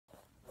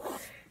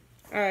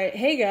Alright,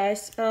 hey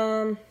guys,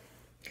 I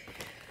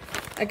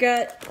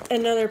got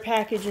another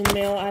package in the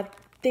mail. I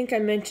think I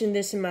mentioned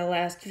this in my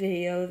last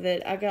video,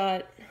 that I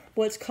got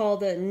what's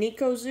called a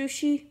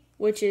Nekozushi,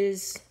 which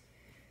is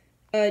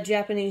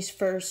Japanese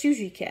for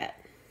sushi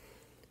cat.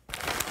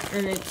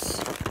 And it's,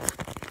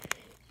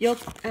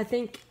 I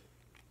think,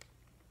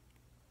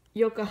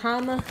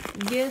 Yokohama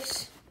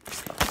Gifts.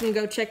 You can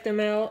go check them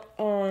out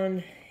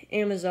on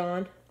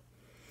Amazon.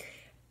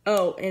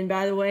 Oh, and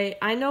by the way,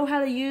 I know how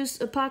to use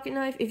a pocket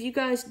knife. If you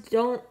guys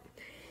don't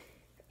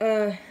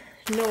know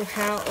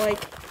how,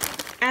 like,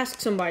 ask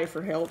somebody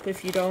for help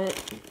if you don't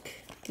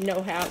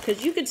know how,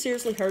 because you could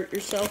seriously hurt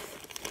yourself.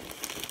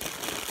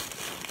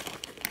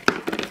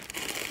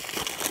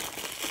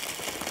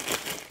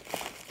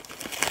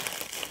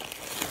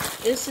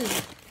 This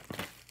is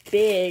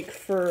big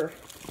for,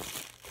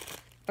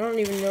 I don't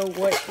even know,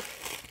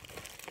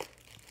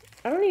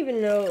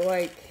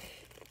 like,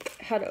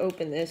 how to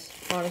open this,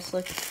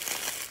 honestly.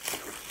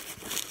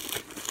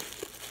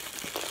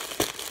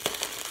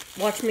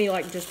 Watch me,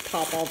 like, just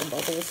pop all the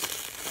bubbles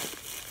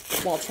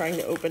while trying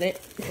to open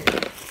it.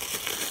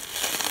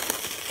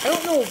 I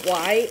don't know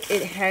why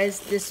it has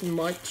this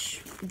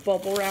much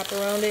bubble wrap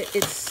around it.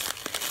 It's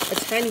a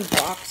tiny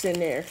box in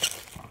there.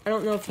 I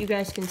don't know if you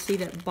guys can see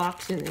that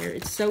box in there.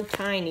 It's so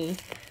tiny.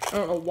 I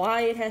don't know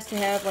why it has to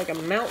have, like, a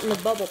mountain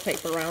of bubble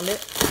tape around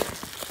it.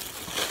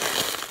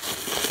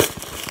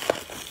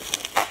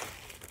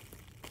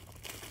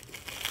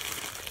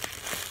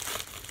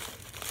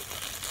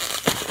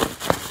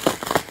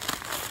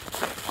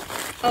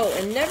 Oh,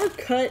 and never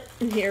cut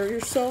near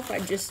yourself. I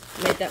just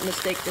made that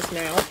mistake just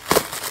now.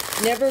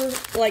 Never,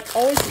 like,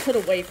 always cut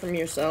away from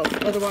yourself.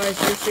 Otherwise,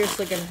 you're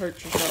seriously gonna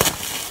hurt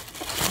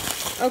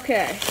yourself.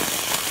 Okay.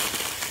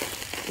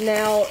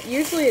 Now,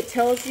 usually it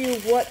tells you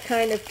what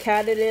kind of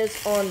cat it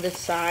is on the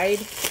side.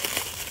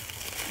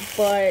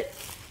 But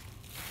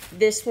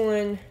this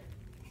one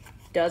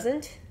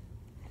doesn't.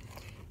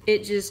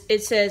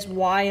 It says,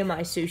 "Why am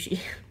I sushi?"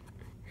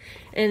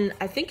 And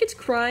I think it's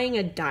crying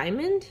a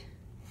diamond.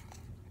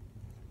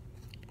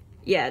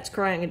 Yeah, it's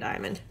crying a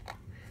diamond.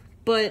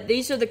 But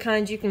these are the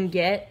kinds you can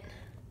get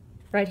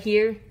right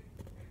here.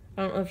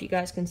 I don't know if you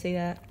guys can see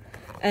that.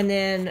 And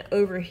then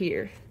over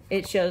here,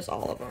 it shows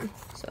all of them.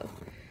 So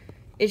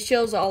it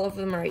shows all of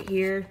them right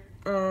here.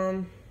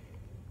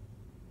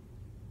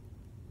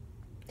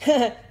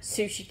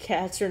 Sushi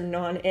cats are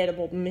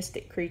non-edible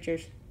mystic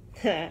creatures.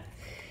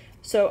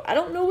 So I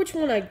don't know which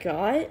one I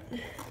got,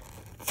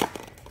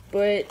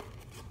 but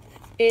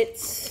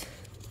it's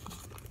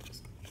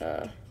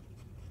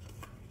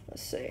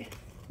let's see,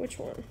 which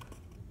one?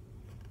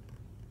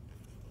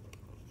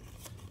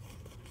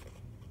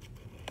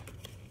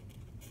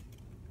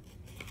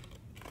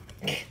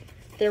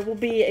 There will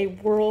be a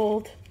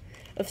world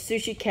of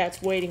sushi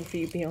cats waiting for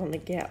you beyond the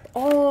gap.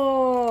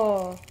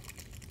 Oh,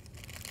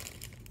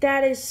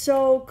 that is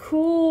so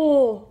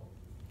cool.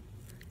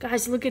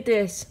 Guys, look at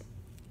this.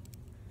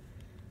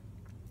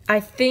 I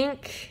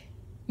think,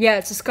 yeah,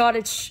 it's a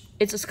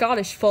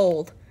Scottish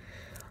fold.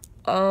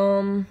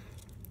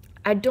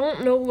 I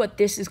don't know what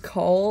this is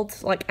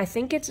called. Like, I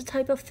think it's a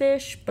type of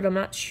fish, but I'm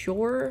not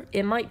sure.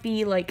 It might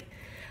be, like,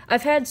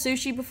 I've had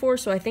sushi before,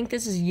 so I think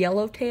this is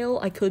yellowtail.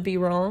 I could be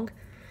wrong.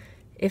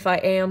 If I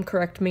am,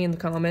 correct me in the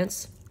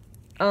comments.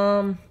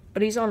 But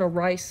he's on a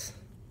rice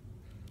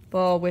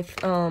ball with,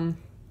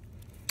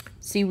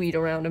 seaweed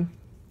around him.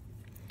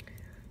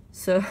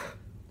 So,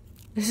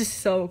 this is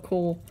so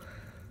cool.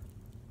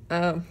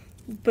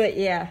 But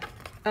yeah,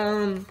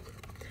 you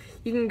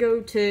can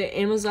go to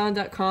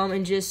Amazon.com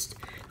and just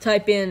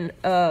type in,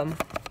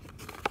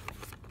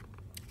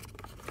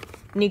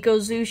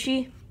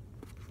 Nekozushi.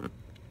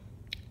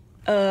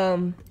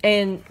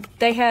 And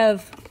they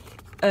have,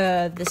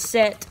 the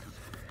set,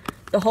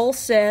 the whole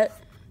set,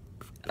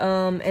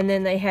 and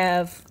then they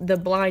have the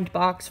blind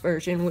box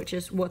version, which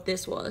is what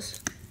this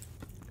was.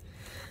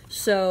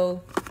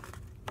 So,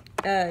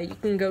 you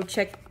can go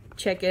check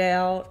it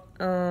out.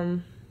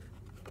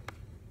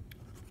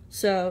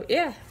 So,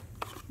 yeah,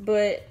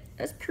 but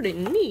that's pretty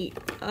neat.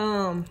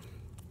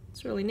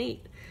 It's really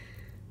neat.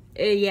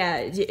 Yeah,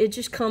 it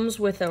just comes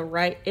with a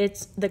rice.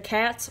 It's the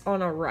cat's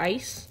on a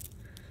rice,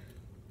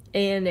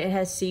 and it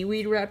has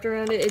seaweed wrapped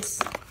around it.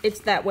 It's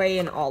that way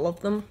in all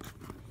of them.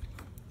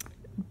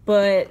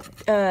 But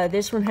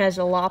this one has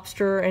a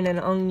lobster and an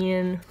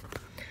onion.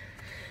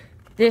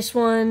 This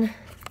one,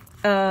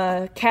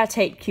 cats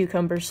hate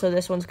cucumbers, so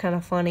this one's kind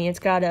of funny. It's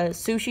got a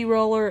sushi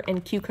roller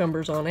and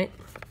cucumbers on it.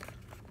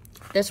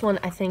 This one,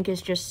 I think,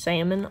 is just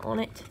salmon on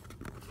it.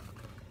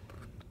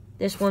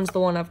 This one's the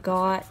one I've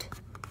got.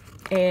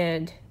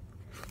 And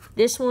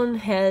this one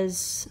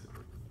has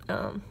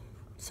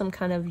some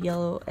kind of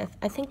yellow,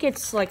 I think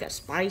it's like a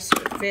spice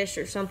or fish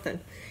or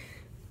something.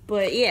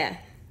 But yeah,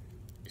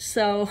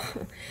 so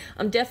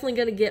I'm definitely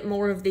going to get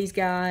more of these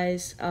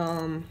guys.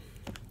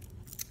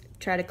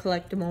 Try to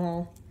collect them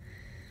all.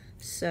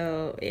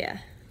 So yeah.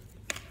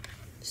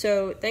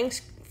 So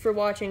thanks for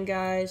watching,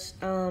 guys.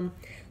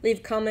 Leave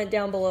a comment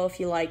down below if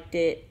you liked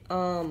it.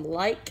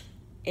 Like,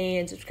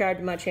 and subscribe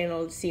to my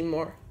channel to see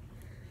more.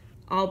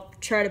 I'll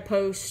try to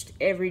post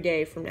every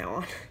day from now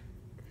on.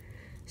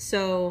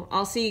 So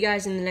I'll see you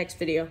guys in the next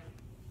video.